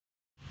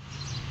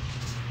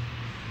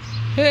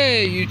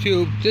Hey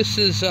YouTube, this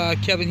is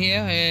Kevin here,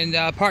 and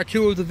part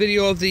 2 of the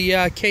video of the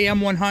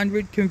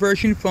KM100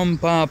 conversion from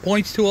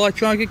points to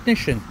electronic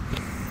ignition.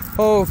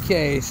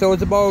 Okay, so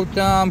it's about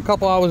a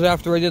couple hours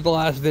after I did the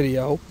last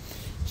video.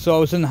 So I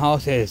was in the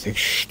house. It's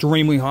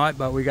extremely hot,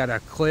 but we got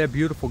a clear,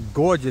 beautiful,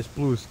 gorgeous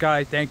blue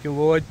sky. Thank you,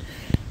 Lord.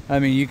 I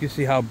mean, you can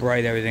see how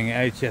bright everything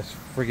is. It's just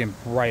freaking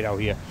bright out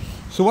here.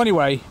 So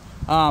anyway,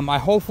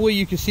 hopefully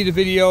you can see the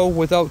video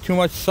without too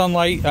much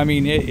sunlight. I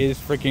mean, it is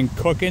freaking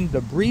cooking. The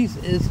breeze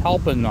is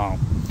helping now.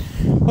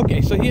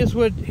 Okay, so here's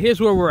where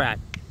we're at.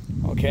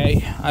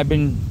 Okay, I've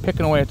been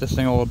picking away at this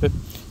thing a little bit.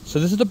 So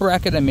this is the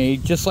bracket I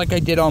made, just like I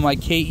did on my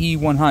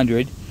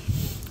KE100.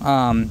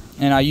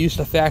 And I used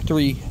the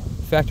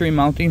factory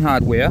mounting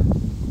hardware.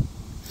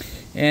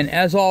 And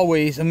as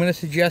always, I'm going to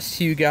suggest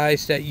to you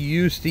guys that you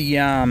use the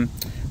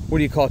what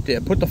do you call it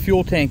there? Put the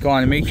fuel tank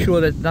on and make sure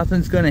that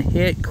nothing's going to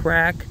hit,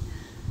 crack.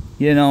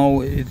 You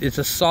know, it's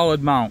a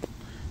solid mount.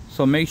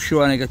 So make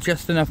sure, and I got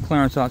just enough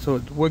clearance on,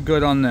 so we're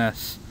good on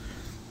this.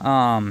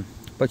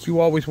 But you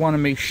always want to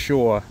make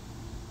sure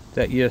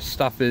that your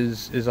stuff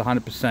is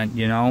 100%,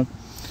 you know,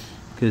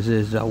 because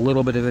there's a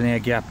little bit of an air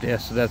gap there,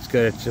 so that's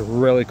good. It's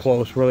really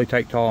close, really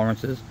tight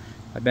tolerances.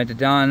 I bent it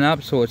down and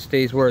up so it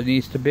stays where it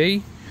needs to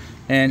be.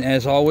 And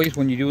as always,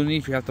 when you're doing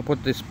these, you have to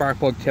put the spark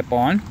plug tip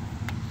on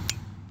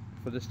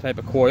for this type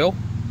of coil.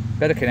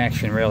 Better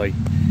connection, really.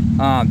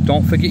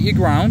 Don't forget your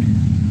ground.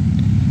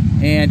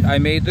 And I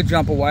made the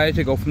jumper wire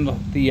to go from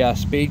the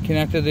spade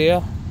connector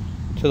there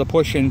to the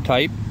push-in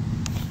type.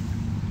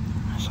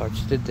 So I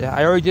just did that.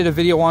 I already did a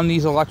video on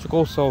these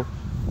electrical, so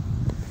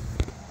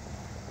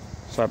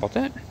sorry about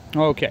that.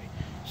 Okay,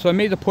 so I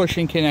made the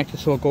push-in connector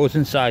so it goes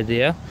inside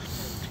there.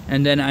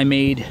 And then I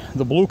made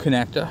the blue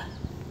connector.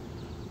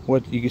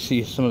 What you can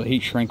see some of the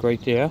heat shrink right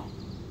there.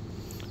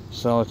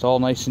 So it's all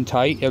nice and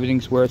tight.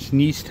 Everything's where it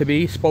needs to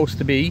be, supposed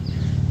to be,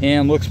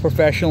 and looks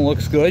professional,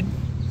 looks good.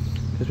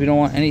 Because we don't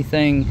want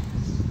anything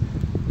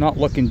not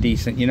looking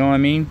decent, you know what I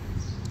mean?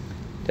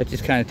 That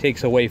just kind of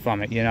takes away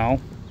from it, you know?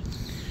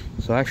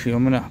 So actually,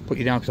 I'm going to put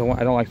you down because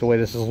I don't like the way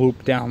this is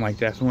looped down like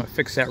that. So I'm going to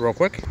fix that real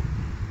quick.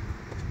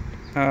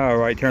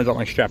 Alright, turns out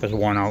my strap is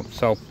worn out,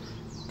 so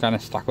kind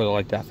of stuck with it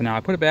like that for now.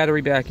 I put a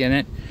battery back in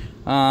it.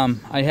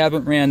 I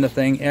haven't ran the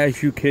thing,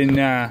 as you can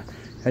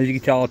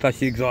tell. I'll touch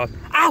the exhaust.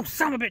 Ow,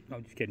 son of a bitch! No,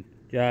 just kidding.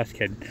 Just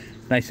kidding.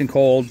 Nice and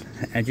cold.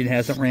 The engine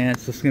hasn't ran,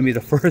 so this is going to be the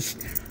first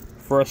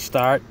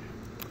start.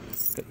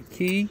 Got your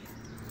key.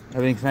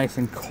 Everything's nice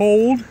and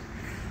cold.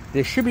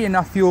 There should be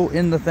enough fuel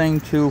in the thing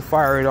to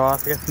fire it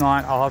off. If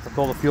not, I'll have to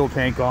fill the fuel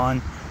tank on.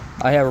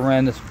 I haven't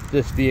ran this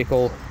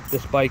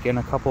bike in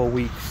a couple of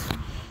weeks,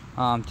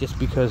 just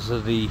because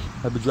of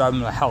I've been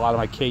driving the hell out of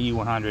my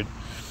KE100.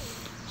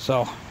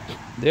 So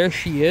there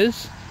she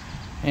is,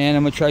 and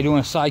I'm gonna try doing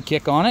a side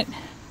kick on it.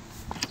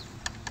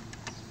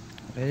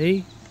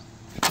 Ready?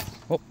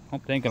 Oh,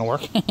 that ain't gonna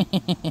work.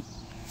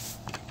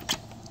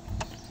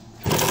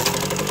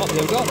 Oh,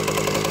 there we go.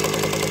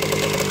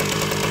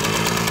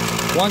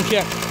 One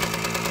kick.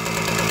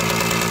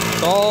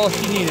 That's all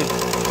she needed.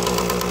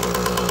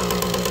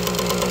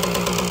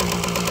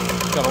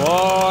 Got a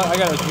lot. I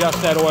gotta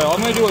adjust that oil. I'm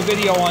gonna do a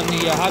video on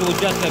the how to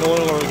adjust that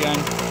oiler again.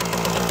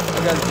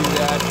 I gotta do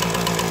that.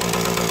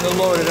 To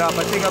load it up.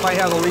 I think I might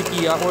have a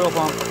leaky oil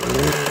pump.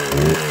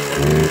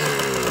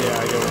 Yeah,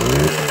 I do.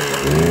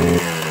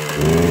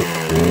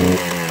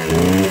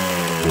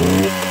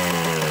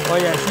 Oh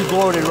yeah, she's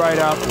loaded right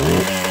up.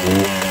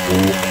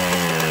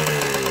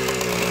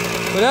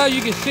 But as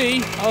you can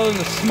see, other than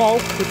the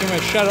smoke, which I'm going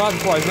to shut off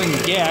before I bring the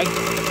gag.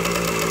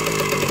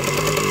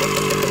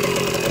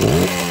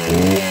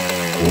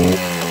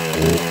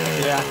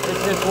 Yeah,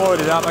 it's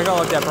loaded up. I gotta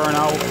let that burn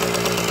out.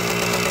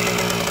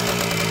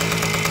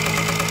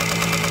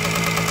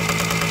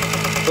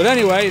 But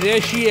anyway, there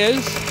she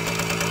is.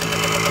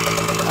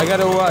 I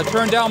got to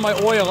turn down my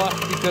oiler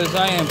because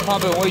I am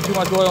pumping way too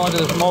much oil into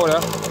this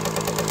motor.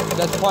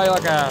 That's probably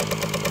like a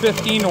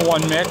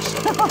 15-to-1 mix.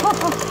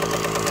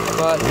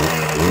 But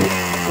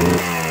you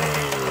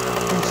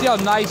can see how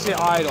nice it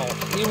idles,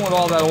 even with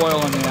all that oil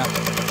in there.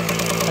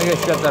 I gotta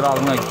shut that off.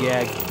 I'm gonna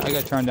gag. I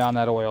gotta turn down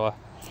that oiler.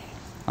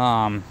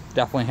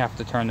 Definitely have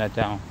to turn that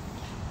down.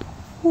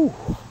 Whew.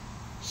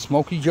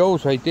 Smoky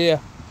Joe's right there.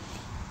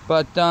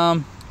 But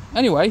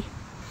anyway,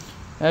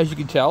 as you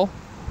can tell,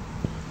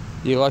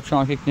 the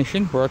electronic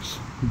ignition works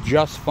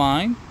just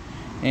fine.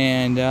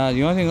 And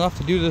the only thing left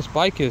to do to this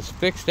bike is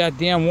fix that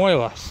damn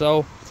oiler.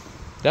 So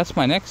that's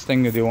my next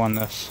thing to do on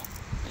this.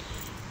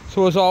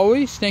 So as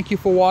always, thank you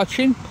for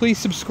watching. Please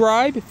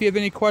subscribe if you have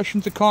any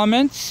questions or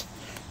comments.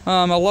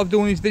 I love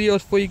doing these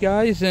videos for you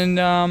guys, and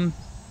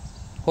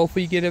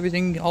hopefully you get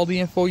all the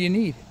info you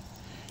need.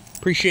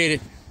 Appreciate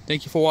it.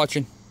 Thank you for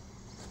watching.